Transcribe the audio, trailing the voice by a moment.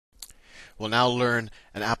We'll now learn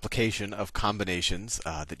an application of combinations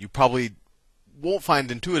that you probably won't find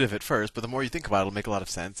intuitive at first, but the more you think about it, it'll make a lot of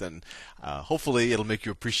sense, and hopefully it'll make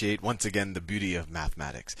you appreciate once again the beauty of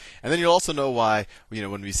mathematics. And then you'll also know why,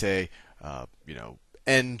 when we say,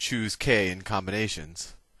 n choose k in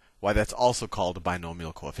combinations, why that's also called a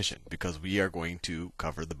binomial coefficient, because we are going to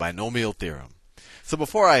cover the binomial theorem. So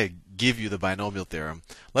before I give you the binomial theorem,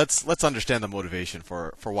 let's understand the motivation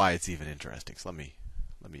for why it's even interesting. So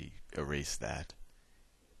let me erase that.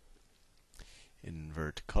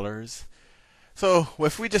 Invert colors. So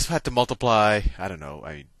if we just had to multiply,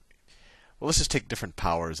 let's just take different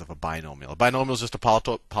powers of a binomial. A binomial is just a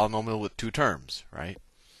polynomial with two terms, right?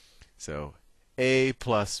 So a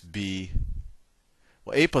plus b,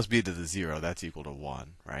 well, a plus b to the 0, that's equal to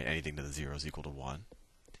 1, right? Anything to the 0 is equal to 1.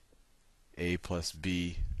 A plus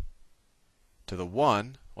b to the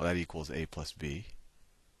 1, well, that equals a plus b.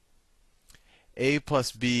 A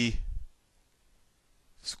plus b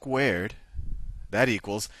squared, that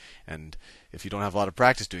equals, and if you don't have a lot of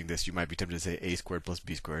practice doing this, you might be tempted to say a squared plus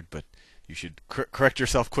b squared, but you should correct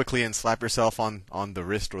yourself quickly and slap yourself on the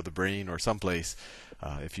wrist or the brain or someplace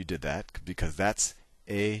if you did that, because that's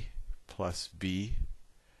a plus b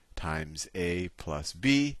times a plus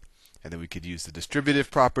b. And then we could use the distributive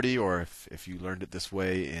property, or if you learned it this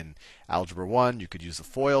way in Algebra 1, you could use the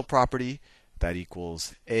FOIL property. That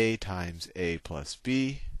equals a times a plus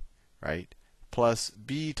b, right? Plus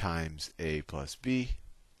b times a plus b,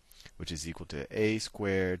 which is equal to a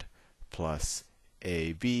squared plus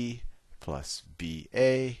ab plus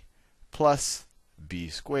ba plus b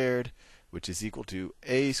squared, which is equal to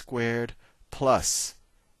a squared plus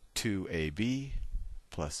 2ab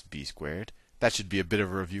plus b squared. That should be a bit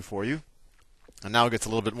of a review for you. And now it gets a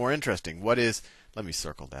little bit more interesting. Let me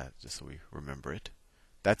circle that just so we remember it.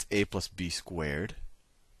 That's a plus b squared.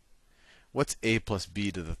 What's a plus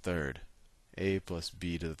b to the third? A plus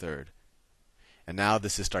b to the third. And now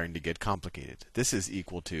this is starting to get complicated. This is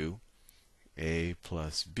equal to a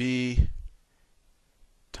plus b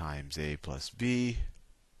times a plus b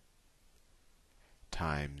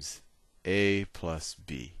times a plus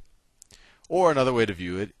b. Or another way to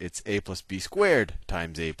view it, it's a plus b squared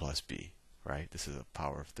times a plus b, right? This is a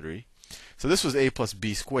power of 3. So this was a plus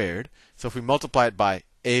b squared. So if we multiply it by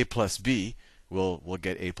a plus b, we'll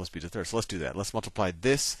get a plus b to the third. So let's do that. Let's multiply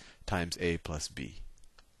this times a plus b.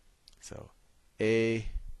 So a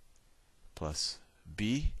plus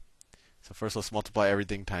b. So first let's multiply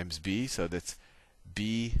everything times b. So that's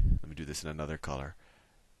b, let me do this in another color.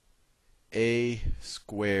 A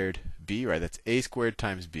squared b, right? That's a squared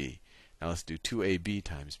times b. Now let's do 2ab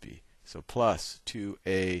times b. So plus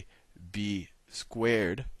 2ab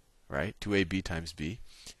squared, right? 2ab times b,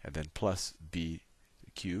 and then plus b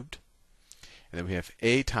cubed. And then we have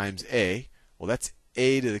a times a. Well, that's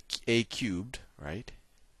a to the a cubed, right?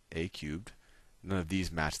 A cubed. None of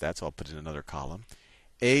these match that, so I'll put in another column.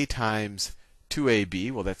 A times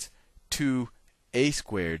 2ab, well, that's 2a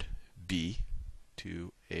squared b.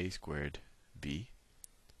 2a squared b.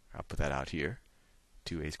 I'll put that out here.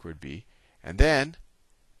 2a squared b. And then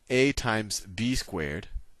a times b squared,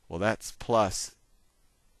 well, that's plus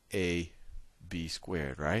ab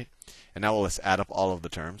squared, right? And now let's add up all of the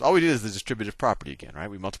terms. All we did is the distributive property again, right?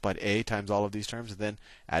 We multiplied a times all of these terms and then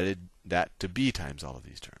added that to b times all of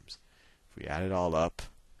these terms. If we add it all up,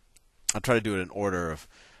 I'll try to do it in order of,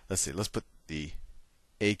 let's put the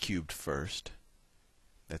a cubed first.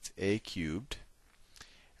 That's a cubed.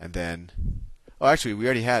 And then, oh, actually, we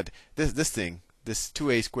already had this thing. This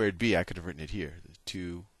 2a squared b, I could have written it here.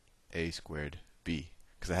 2a squared b,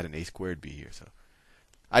 because I had an a squared b here. So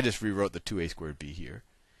I just rewrote the 2a squared b here.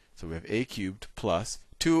 So we have a cubed plus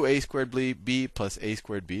 2a squared b plus a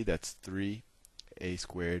squared b. That's 3a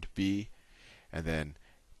squared b. And then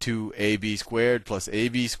 2ab squared plus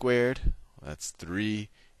ab squared. That's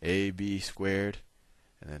 3ab squared.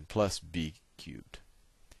 And then plus b cubed.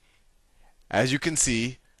 As you can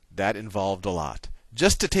see, that involved a lot.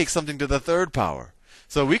 Just to take something to the third power.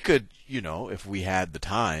 So we could, if we had the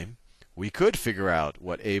time, we could figure out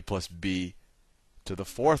what a plus b to the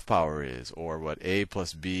 4th power is, or what a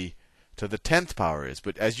plus b to the 10th power is.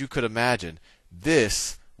 But as you could imagine,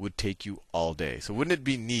 this would take you all day. So wouldn't it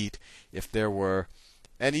be neat if there were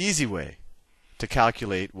an easy way to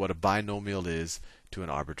calculate what a binomial is to an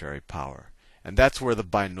arbitrary power? And that's where the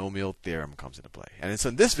binomial theorem comes into play. And so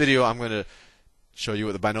in this video, I'm going to show you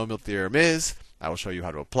what the binomial theorem is. I will show you how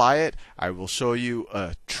to apply it. I will show you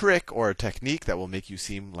a trick or a technique that will make you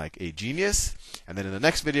seem like a genius. And then in the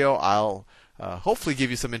next video, I'll hopefully give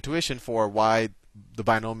you some intuition for why the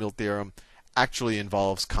binomial theorem actually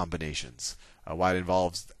involves combinations, why it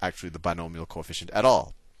involves actually the binomial coefficient at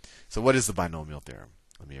all. So what is the binomial theorem?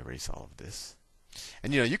 Let me erase all of this.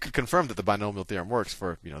 And you could confirm that the binomial theorem works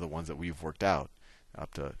for the ones that we've worked out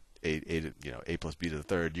up to a plus b to the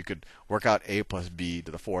third. You could work out a plus b to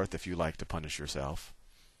the fourth if you like to punish yourself.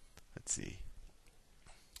 Let's see.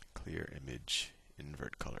 Clear image,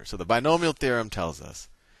 invert color. So the binomial theorem tells us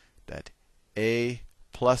that a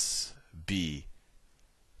plus b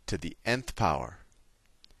to the nth power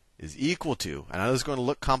is equal to, and I know this is going to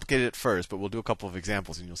look complicated at first, but we'll do a couple of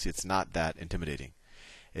examples and you'll see it's not that intimidating.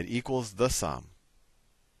 It equals the sum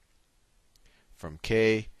from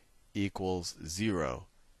k equals 0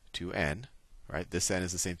 to n, right? This n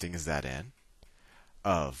is the same thing as that n,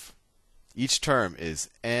 of each term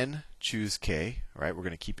is n choose k, right? We're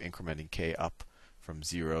going to keep incrementing k up from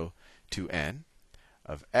 0 to n,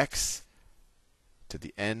 of x to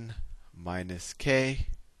the n minus k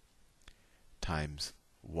times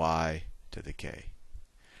y to the k.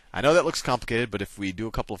 I know that looks complicated, but if we do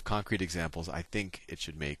a couple of concrete examples, I think it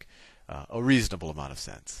should make a reasonable amount of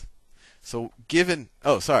sense. So given,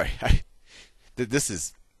 this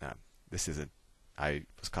isn't. I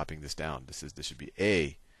was copying this down. This should be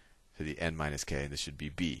a to the n minus k, and this should be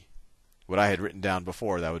b. What I had written down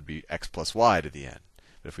before, that would be x plus y to the n.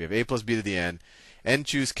 But if we have a plus b to the n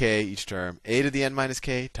choose k each term, a to the n minus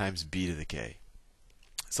k times b to the k.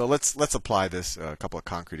 So let's apply this a couple of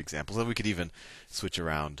concrete examples, and we could even switch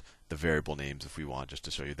around the variable names if we want, just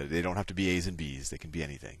to show you that they don't have to be a's and b's; they can be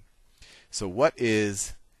anything. So what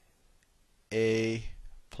is a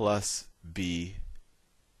plus b?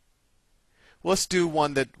 Well, let's do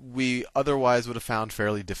one that we otherwise would have found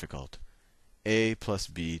fairly difficult. A plus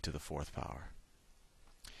b to the fourth power.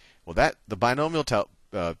 Well, the binomial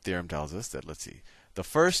theorem tells us that, let's see, the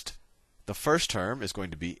first term is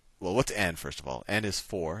going to be, well, what's n first of all? N is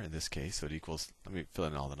 4 in this case, so it equals, let me fill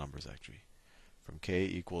in all the numbers actually. From k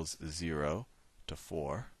equals 0 to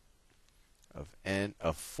 4,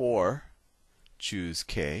 of 4, choose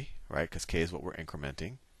k, right? Because k is what we're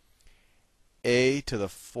incrementing. A to the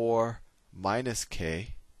 4 minus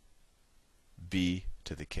k, b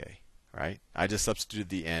to the k, right? I just substituted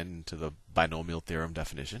the n into the binomial theorem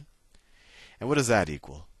definition. And what does that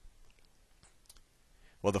equal?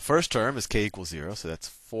 Well, the first term is k equals 0, so that's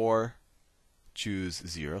 4 choose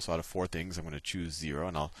 0. So out of 4 things, I'm going to choose 0,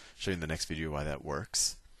 and I'll show you in the next video why that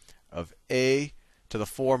works. Of a to the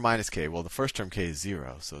 4 minus k, well, the first term k is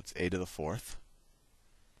 0, so it's a to the 4th.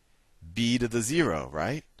 B to the 0,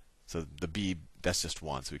 right? So the b, that's just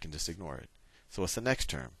 1, so we can just ignore it. So what's the next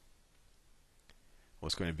term? Well,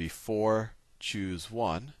 it's going to be 4 choose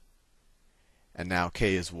 1. And now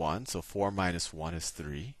k is 1, so 4 minus 1 is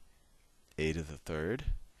 3. A to the third.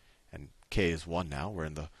 And k is 1 now.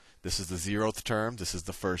 This is the 0th term. This is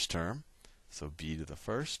the first term. So b to the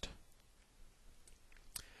first.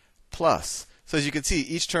 Plus. So as you can see,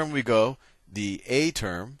 each term we go, the a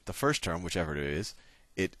term, the first term, whichever it is,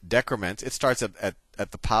 it decrements. It starts at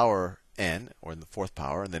the power n, or in the fourth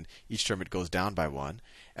power, and then each term it goes down by 1.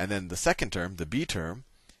 And then the second term, the b term,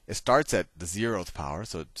 it starts at the 0th power,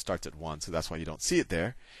 so it starts at 1, so that's why you don't see it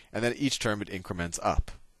there. And then each term it increments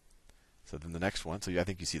up. So then the next one, so I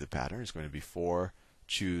think you see the pattern, is going to be 4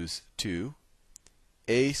 choose 2,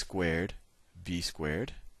 a squared, b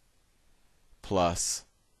squared, plus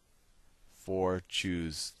 4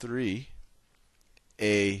 choose 3,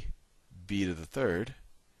 a b to the third,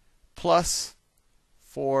 plus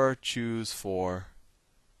 4 choose 4.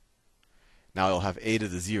 Now it'll have a to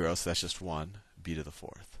the 0, so that's just 1, b to the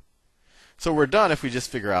fourth. So we're done if we just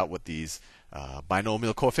figure out what these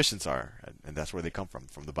binomial coefficients are, and that's where they come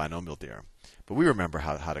from the binomial theorem. But we remember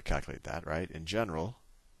how to calculate that, right? In general,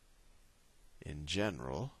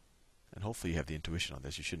 and hopefully you have the intuition on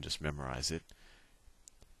this, you shouldn't just memorize it.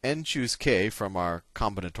 N choose k from our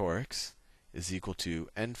combinatorics is equal to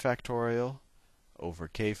n factorial over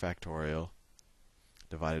k factorial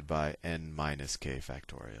divided by n minus k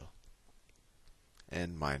factorial.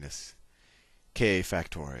 N minus k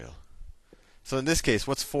factorial. So in this case,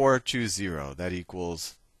 what's 4 choose 0? That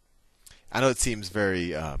equals, I know it seems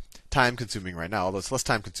very time consuming right now, although it's less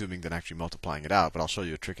time consuming than actually multiplying it out, but I'll show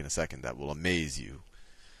you a trick in a second that will amaze you.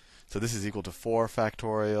 So this is equal to 4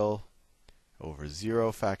 factorial over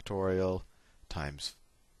 0 factorial times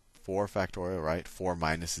 4 factorial, right? 4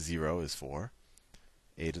 minus 0 is 4,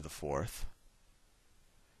 a to the fourth,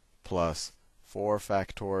 plus 4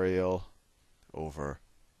 factorial over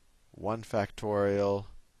 1 factorial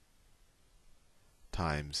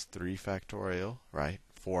times 3 factorial, right?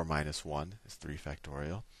 4 minus 1 is 3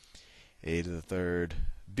 factorial. A to the third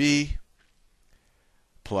b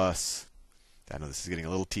plus, I know this is getting a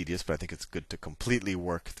little tedious, but I think it's good to completely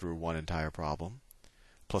work through one entire problem.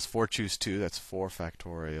 Plus 4 choose 2, that's 4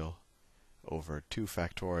 factorial over 2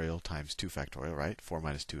 factorial times 2 factorial, right? 4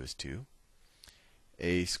 minus 2 is 2.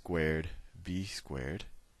 A squared b squared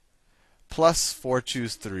plus 4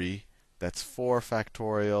 choose 3. That's 4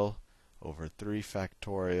 factorial over 3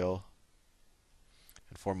 factorial.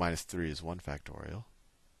 And 4 minus 3 is 1 factorial.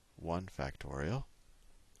 1 factorial.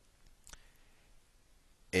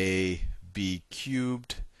 A b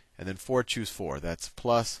cubed. And then 4 choose 4. That's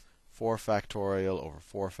plus 4 factorial over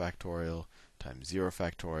 4 factorial times 0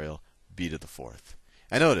 factorial b to the fourth.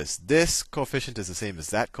 And notice, this coefficient is the same as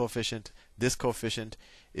that coefficient. This coefficient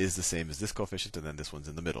is the same as this coefficient, and then this one's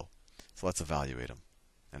in the middle. So let's evaluate them.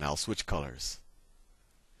 And I'll switch colors.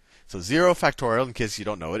 So 0 factorial, in case you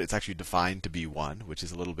don't know it, it's actually defined to be 1, which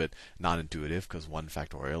is a little bit non-intuitive because 1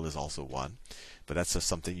 factorial is also 1. But that's just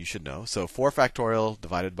something you should know. So 4 factorial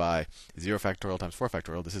divided by 0 factorial times 4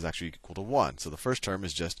 factorial, this is actually equal to 1. So the first term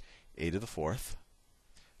is just a to the fourth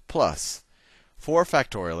plus 4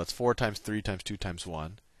 factorial, that's 4 times 3 times 2 times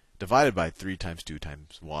 1, divided by 3 times 2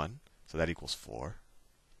 times 1. So that equals 4.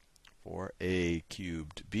 4a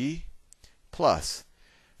cubed b plus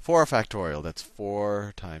 4 factorial, that's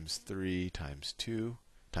 4 times 3 times 2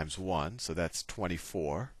 times 1. So that's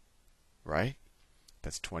 24, right?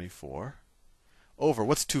 That's 24. Over,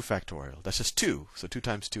 what's 2 factorial? That's just 2. So 2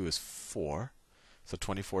 times 2 is 4. So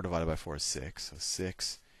 24 divided by 4 is 6. So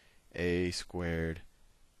 6a squared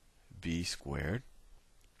b squared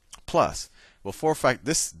plus, well,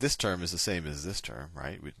 this term is the same as this term,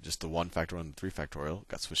 right? Just the 1 factorial and the 3 factorial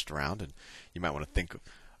got switched around, and you might want to think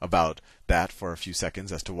about that for a few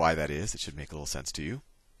seconds as to why that is. It should make a little sense to you.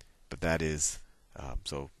 But that is,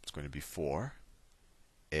 so it's going to be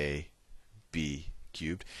 4a b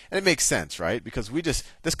cubed. And it makes sense, right? Because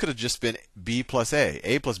this could have just been b plus a.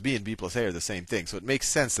 A plus b and b plus a are the same thing. So it makes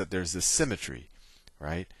sense that there's this symmetry,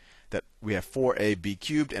 right? That we have 4ab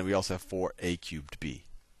cubed and we also have 4a cubed b.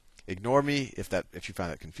 Ignore me if you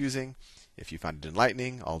find that confusing. If you find it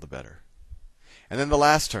enlightening, all the better. And then the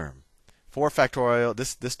last term, 4 factorial.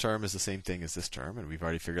 This term is the same thing as this term, and we've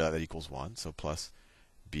already figured out that equals 1. So plus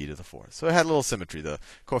b to the fourth. So it had a little symmetry. The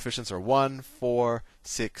coefficients are 1, 4,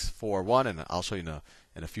 6, 4, 1, and I'll show you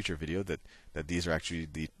in a future video that these are actually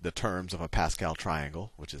the terms of a Pascal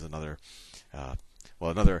triangle, which is another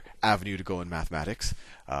avenue to go in mathematics.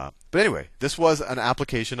 But anyway, this was an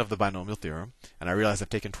application of the binomial theorem, and I realize I've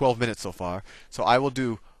taken 12 minutes so far, so I will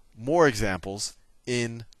do more examples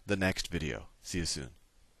in the next video. See you soon.